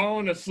have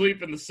fallen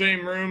asleep in the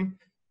same room,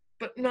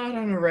 but not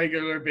on a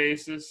regular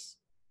basis.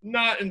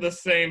 Not in the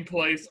same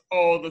place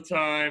all the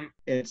time.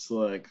 It's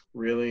like,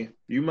 really?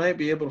 You might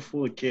be able to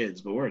fool the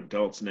kids, but we're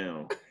adults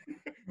now.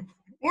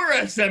 We're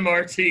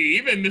SMRT.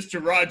 Even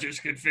Mr. Rogers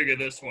could figure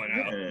this one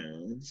out. Yeah,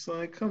 it's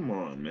like, come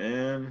on,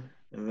 man.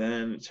 And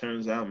then it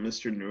turns out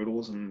Mr.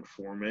 Noodle's an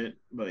informant,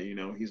 but,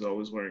 he's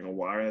always wearing a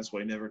wire. That's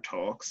why he never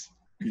talks.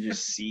 He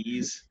just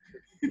sees,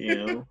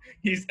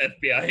 He's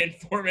FBI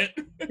informant.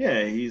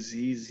 Yeah, he's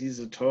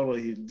a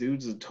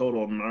dude's a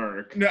total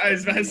narc. No, I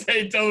was about to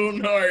say total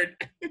narc.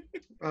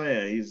 Oh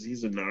yeah,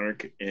 he's a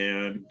narc,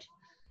 and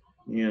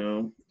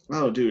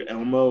dude,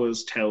 Elmo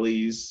is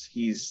Telly's.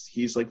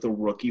 He's like the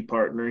rookie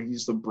partner.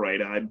 He's the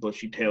bright-eyed,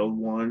 bushy-tailed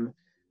one.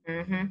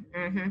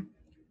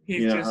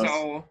 He's just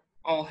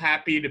all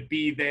happy to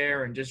be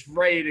there and just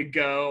ready to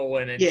go,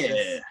 and it's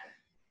just,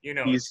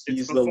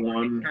 he's the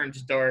one it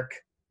turns dark.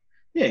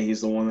 Yeah,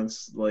 he's the one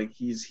that's like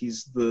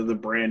he's the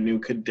brand new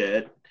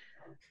cadet,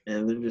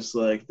 and they're just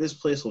like, this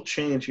place will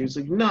change. He's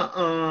like,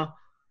 nah,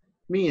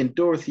 me and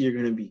Dorothy are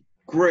gonna be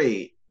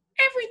great.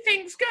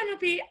 Everything's gonna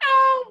be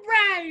all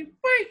right.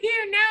 We're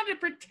here now to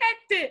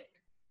protect it.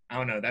 I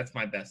don't know. That's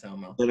my best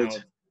Elmo.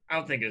 And I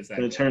don't think it was that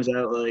it good. turns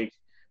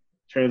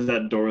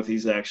out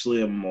Dorothy's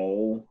actually a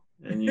mole,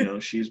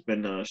 and she's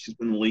been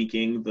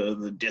leaking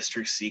the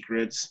district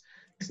secrets.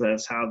 So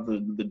that's how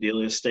the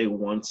dealers stay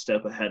one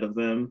step ahead of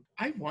them.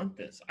 I want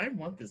this. I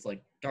want this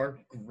like dark,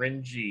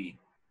 gringy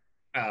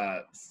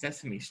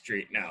Sesame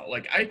Street now.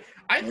 Like I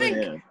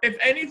think if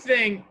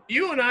anything,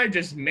 you and I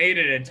just made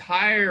an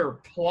entire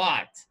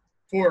plot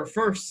for a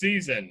first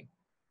season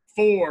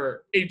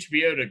for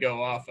HBO to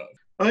go off of.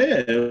 Oh yeah,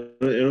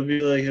 it'll be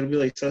like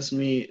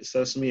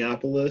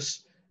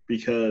Sesameopolis,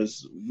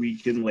 because we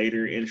can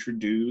later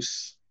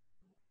introduce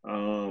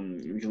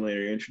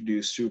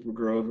Super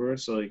Grover,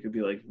 so he could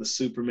be like the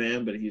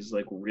Superman, but he's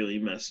like really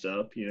messed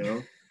up,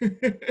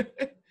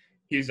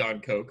 He's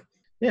on coke.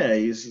 Yeah,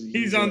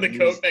 he's on the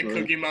coke that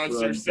Cookie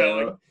Monster's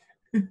selling.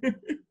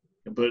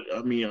 But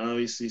I mean,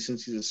 obviously,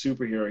 since he's a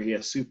superhero, he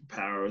has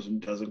superpowers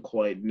and doesn't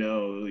quite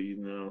know,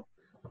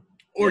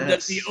 Or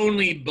does he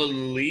only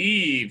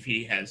believe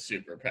he has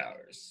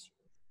superpowers?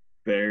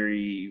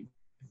 Very,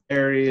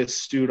 very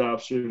astute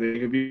observation. It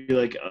could be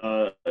like,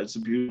 It's a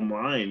Beautiful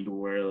Mind,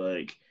 where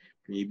like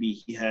maybe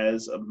he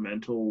has a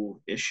mental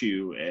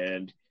issue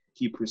and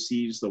he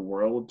perceives the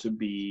world to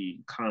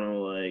be kind of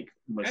like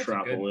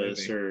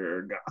Metropolis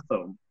or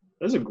Gotham.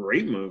 That's a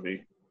great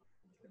movie.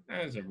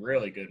 That is a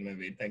really good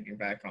movie, thinking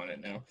back on it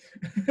now.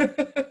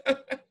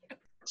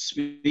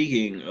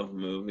 Speaking of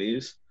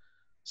movies,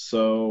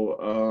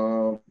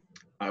 so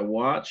I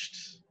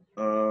watched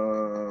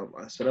Under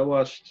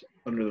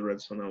the Red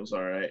Sun. That was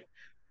all right.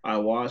 I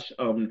watched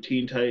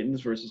Teen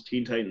Titans versus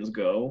Teen Titans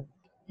Go.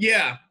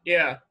 Yeah.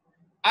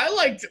 I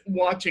liked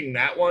watching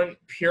that one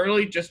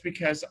purely just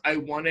because I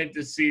wanted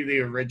to see the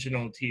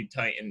original Teen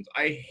Titans.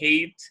 I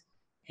hate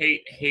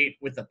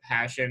with a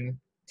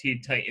passion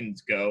Teen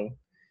Titans Go,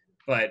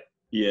 but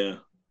yeah,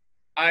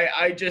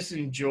 I just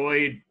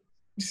enjoyed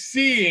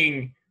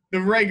seeing the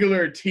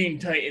regular Teen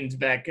Titans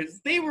back because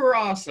they were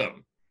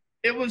awesome.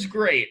 It was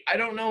great. I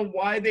don't know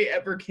why they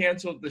ever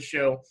canceled the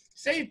show.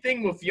 Same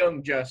thing with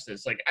Young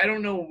Justice. Like, I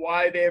don't know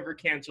why they ever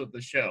canceled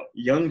the show.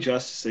 Young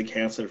Justice, they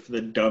canceled it for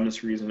the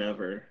dumbest reason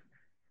ever.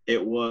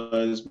 It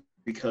was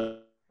because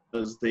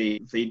they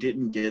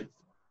didn't get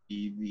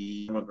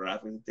the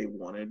demographic that they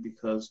wanted,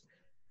 because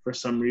for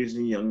some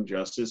reason Young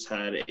Justice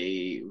had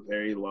a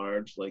very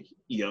large like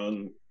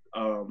young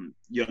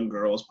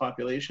girls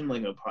population,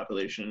 like a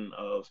population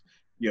of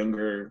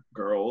younger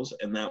girls,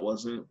 and that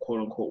wasn't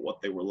quote unquote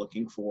what they were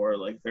looking for,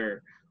 like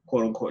their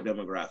quote unquote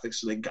demographics.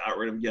 So they got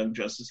rid of Young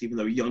Justice, even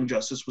though Young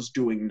Justice was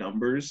doing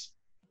numbers.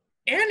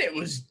 And it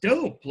was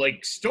dope,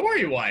 like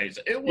story wise.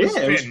 It was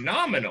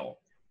phenomenal.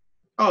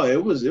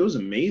 It was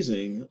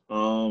amazing.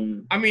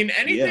 I mean,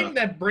 anything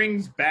that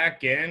brings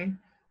back in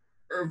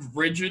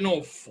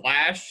original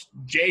Flash,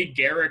 Jay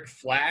Garrick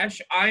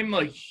Flash, I'm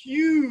a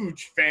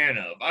huge fan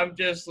of. I'm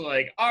just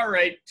like, all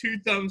right, 2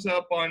 thumbs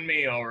up on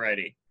me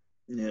already.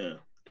 Yeah.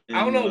 And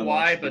I don't know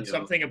why, but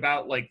something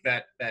about like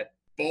that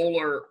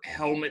bowler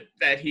helmet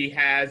that he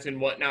has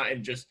and whatnot,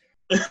 and just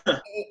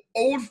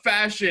old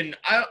fashioned.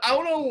 I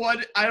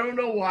don't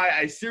know why.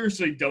 I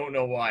seriously don't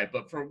know why,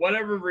 but for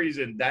whatever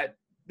reason, that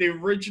the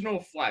original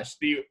Flash,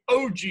 the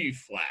OG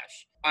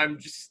Flash, I'm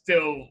just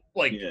still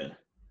like, I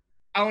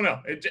don't know.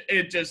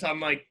 It just, I'm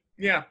like,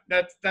 yeah,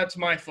 that's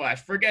my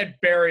Flash. Forget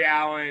Barry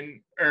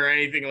Allen or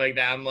anything like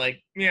that. I'm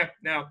like, yeah,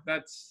 no,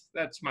 that's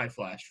my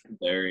Flash.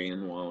 Barry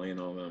and Wally and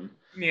all them.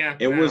 Yeah,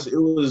 it was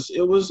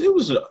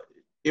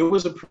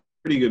a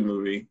pretty good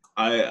movie.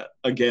 I,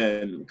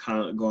 again,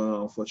 kind of going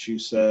off what you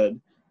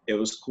said, it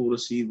was cool to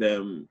see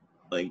them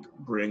like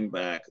bring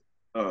back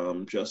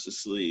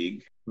Justice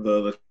League,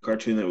 the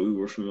cartoon that we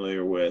were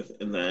familiar with,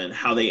 and then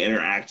how they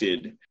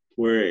interacted,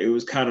 where it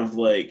was kind of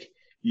like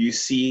you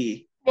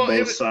see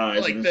both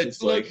sides, like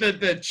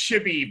the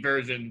chibi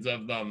versions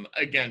of them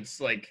against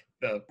like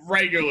the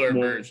regular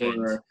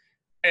versions,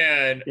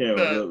 and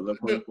the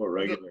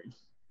regular.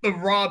 The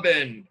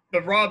Robin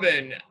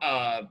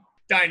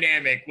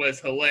dynamic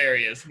was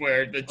hilarious,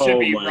 where the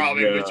chibi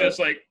Robin was just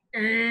like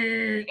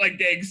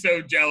getting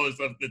so jealous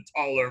of the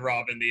taller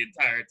Robin the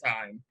entire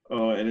time.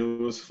 Oh, and it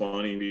was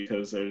funny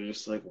because they're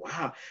just like,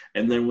 wow.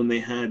 And then when they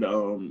had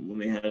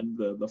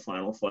the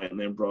final fight, and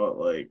they brought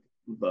like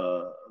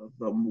the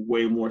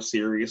way more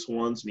serious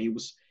ones, and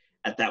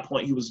at that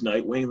point he was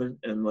Nightwing,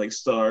 and like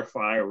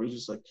Starfire was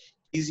just like,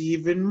 he's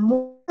even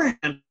more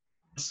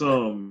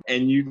handsome,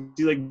 and you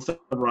see like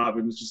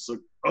Robin was just like,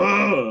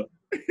 ugh.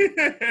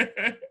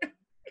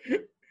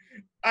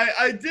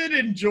 I did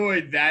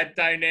enjoy that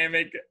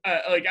dynamic.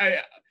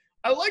 I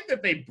like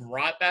that they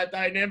brought that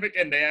dynamic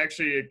and they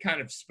actually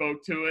kind of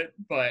spoke to it.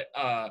 But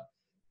I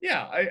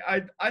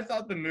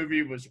thought the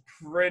movie was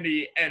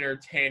pretty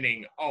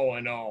entertaining all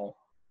in all.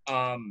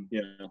 I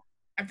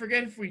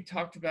forget if we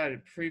talked about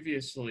it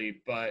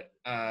previously, but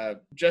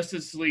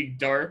Justice League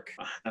Dark.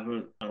 I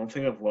don't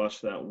think I've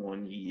watched that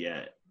one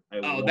yet.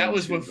 That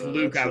was with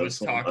Luke. I was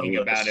talking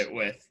about it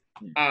with.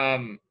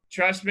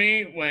 Trust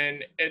me,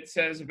 when it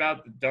says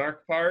about the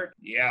dark part,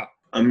 yeah.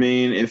 I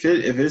mean, if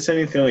it's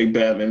anything like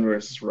Batman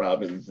versus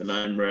Robin, then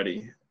I'm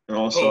ready. And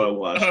also, I Oh,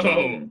 watched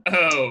oh,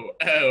 oh,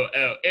 oh,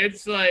 oh.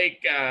 It's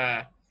like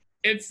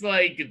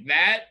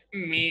that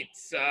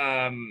meets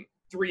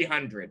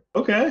 300.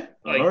 Okay,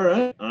 all Like,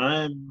 right.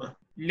 I'm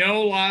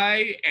no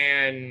lie,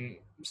 and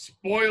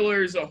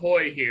spoilers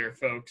ahoy here,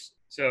 folks.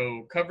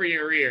 So cover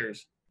your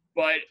ears.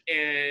 But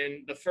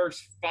in the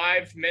first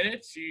 5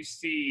 minutes, you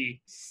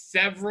see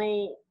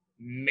several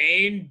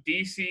main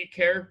DC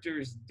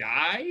characters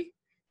die,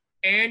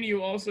 and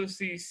you also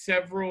see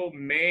several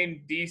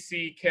main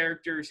DC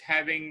characters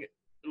having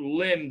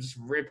limbs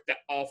ripped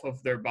off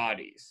of their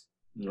bodies.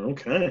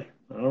 okay.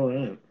 All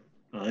right.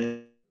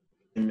 I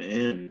am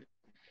in.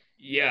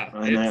 Yeah,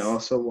 And I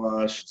also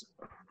watched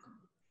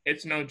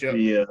it's no joke.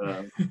 the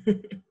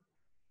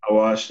I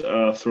watched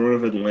Throne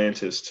of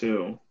Atlantis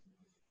too.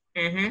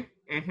 Mm-hmm.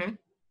 Mm-hmm.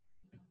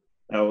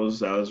 That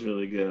was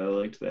really good. I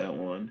liked that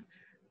one.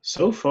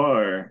 So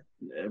far,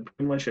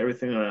 pretty much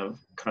everything I've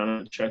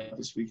kind of checked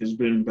this week has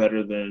been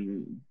better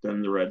than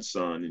the Red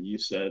Sun. And you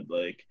said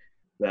like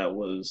that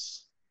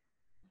was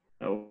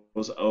that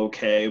was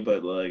okay,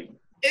 but like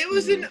It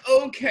was mm, an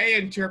okay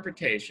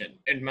interpretation,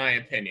 in my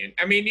opinion.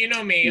 I mean, you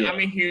know me, yeah, I'm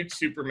a huge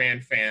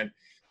Superman fan,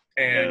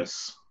 and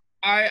yes,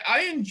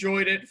 I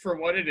enjoyed it for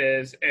what it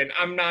is, and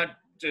I'm not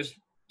just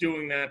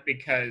doing that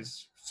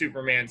because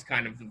Superman's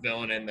kind of the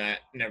villain in that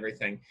and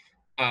everything.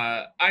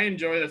 I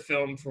enjoy the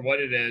film for what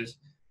it is.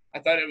 I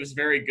thought it was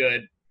very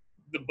good.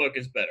 The book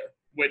is better,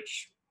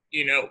 which,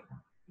 you know,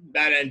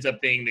 that ends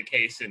up being the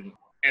case in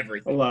a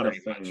everything lot of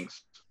pretty much.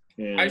 things.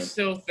 I Yeah,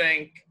 still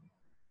think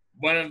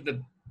one of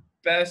the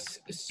best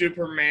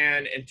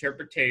Superman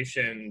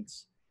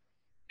interpretations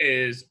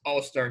is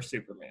All Star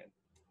Superman.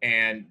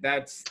 And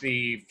that's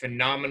the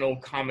phenomenal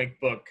comic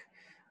book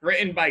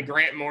written by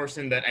Grant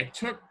Morrison that I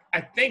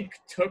think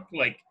took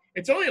like,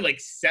 it's only like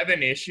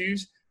 7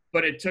 issues,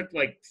 but it took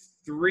like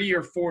 3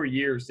 or 4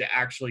 years to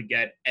actually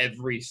get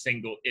every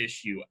single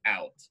issue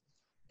out.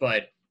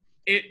 But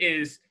it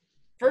is,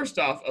 first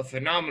off, a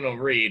phenomenal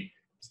read.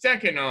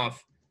 Second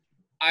off,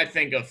 I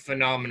think a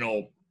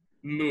phenomenal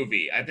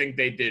movie. I think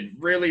they did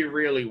really,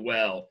 really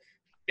well.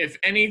 If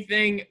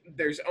anything,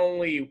 there's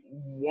only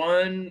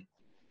one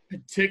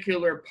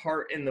particular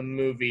part in the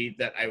movie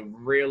that I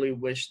really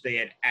wish they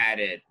had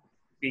added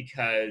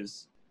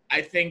because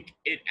I think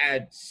it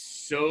adds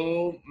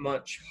so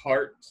much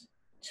heart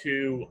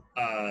to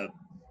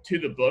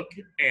the book,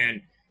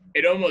 and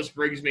it almost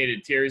brings me to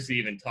tears to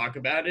even talk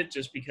about it,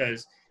 just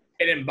because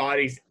it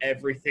embodies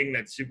everything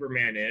that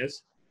Superman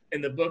is.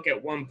 In the book,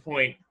 at one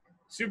point,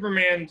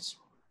 Superman's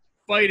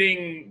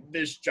fighting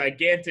this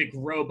gigantic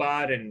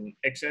robot and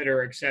et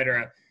cetera, et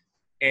cetera,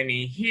 and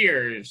he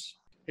hears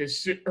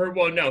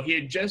he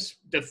had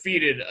just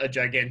defeated a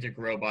gigantic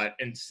robot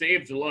and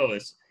saved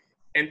Lois,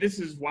 and this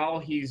is while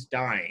he's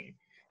dying,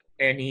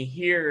 and he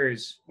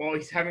hears, while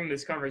he's having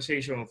this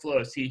conversation with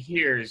Lois, he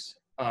hears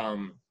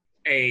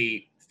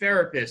a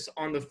therapist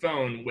on the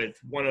phone with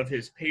one of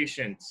his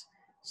patients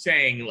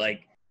saying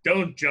like,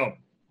 don't jump,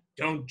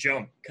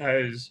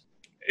 because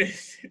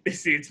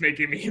see, it's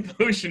making me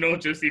emotional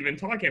just even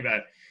talking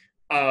about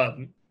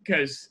it.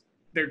 Because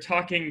they're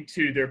talking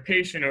to their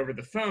patient over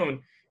the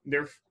phone.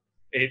 The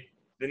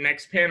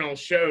next panel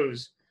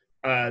shows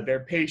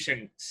their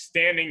patient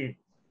standing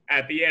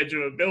at the edge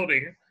of a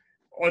building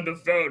on the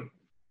phone,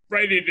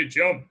 ready to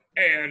jump,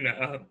 and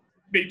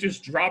they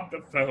just drop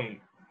the phone.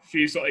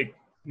 She's like,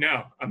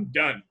 "No, I'm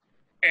done."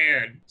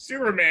 And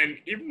Superman,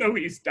 even though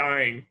he's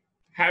dying,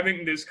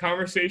 having this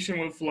conversation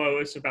with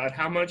Lois about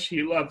how much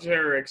he loves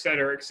her, et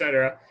cetera, et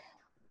cetera,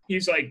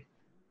 he's like,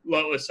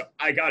 "Lois,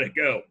 I gotta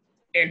go."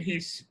 And he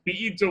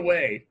speeds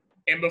away.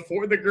 And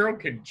before the girl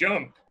can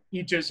jump,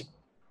 he just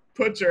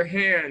puts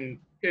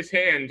his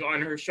hands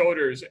on her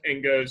shoulders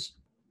and goes,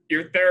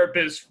 "Your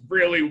therapist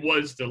really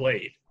was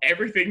delayed.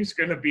 Everything's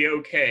gonna be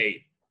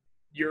okay.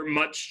 You're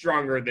much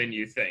stronger than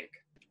you think."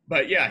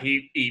 But yeah,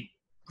 he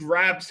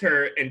grabs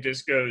her and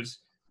just goes,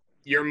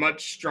 "You're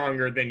much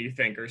stronger than you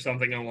think," or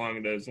something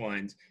along those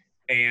lines.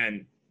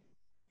 And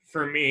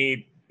for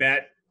me,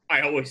 that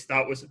I always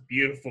thought was a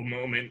beautiful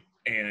moment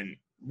and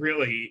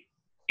really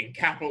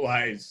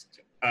encapsulated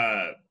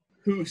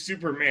who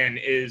Superman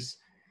is,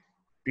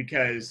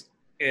 because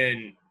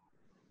in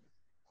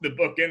the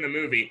book and the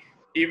movie,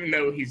 even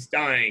though he's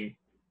dying,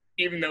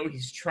 even though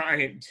he's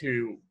trying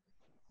to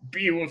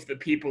be with the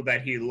people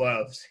that he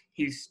loves,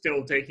 he's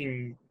still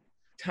taking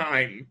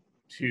time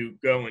to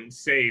go and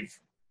save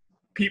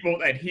people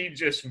that he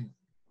just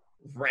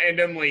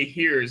randomly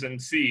hears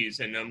and sees.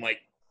 And I'm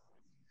like,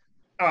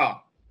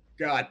 oh,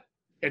 God,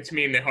 it's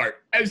me in the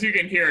heart, as you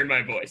can hear in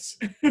my voice.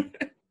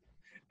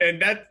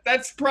 And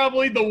that's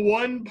probably the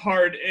one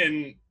part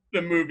in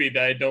the movie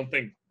that I don't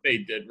think they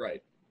did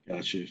right.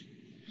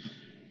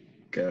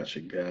 gotcha,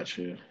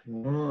 gotcha.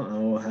 Well, I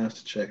will have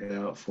to check it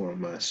out for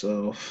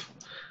myself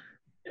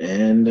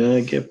and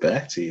get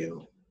back to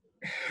you.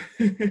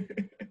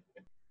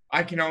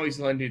 I can always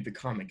lend you the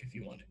comic if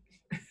you want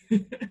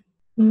it.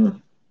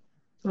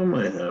 I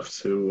might have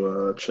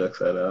to check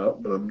that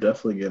out, but I'm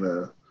definitely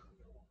gonna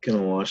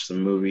watch the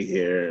movie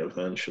here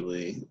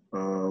eventually.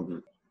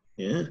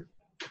 Yeah.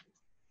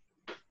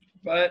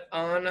 But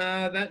on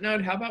that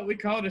note, how about we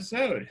call it a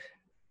sode?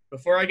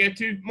 Before I get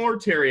too more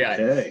teary-eyed.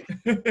 Okay.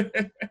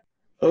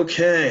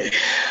 Okay.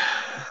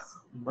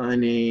 My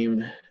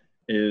name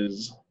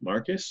is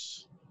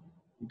Marcus.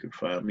 You can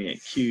find me at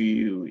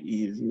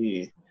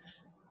QUEZMAV.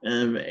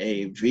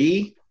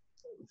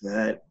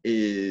 That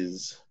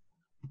is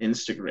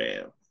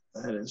Instagram.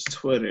 That is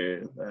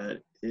Twitter.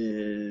 That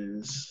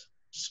is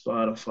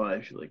Spotify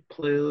if you like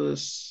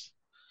playlists.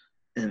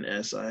 And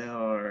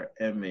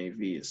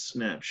SIRMAV is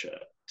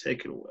Snapchat.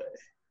 Take it away.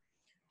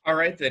 All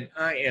right, then.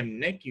 I am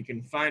Nick. You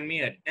can find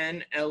me at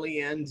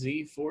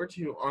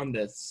NLENZ42 on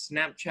the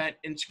Snapchat,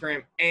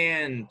 Instagram,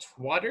 and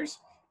Twitters.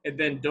 And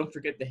then don't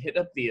forget to hit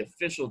up the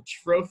official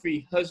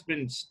Trophy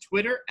Husbands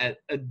Twitter at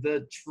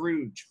The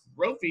True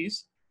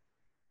Trophies.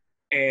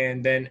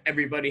 And then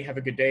everybody have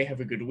a good day,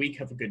 have a good week,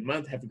 have a good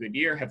month, have a good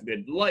year, have a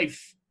good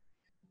life.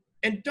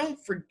 And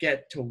don't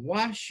forget to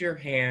wash your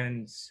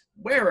hands,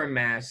 wear a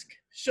mask,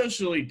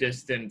 socially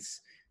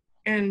distance,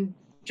 and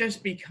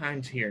just be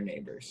kind to your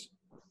neighbors.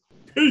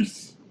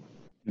 Peace.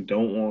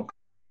 Don't walk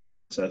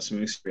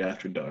Sesame Street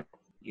after dark.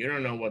 You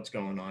don't know what's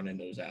going on in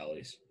those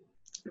alleys.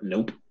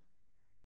 Nope.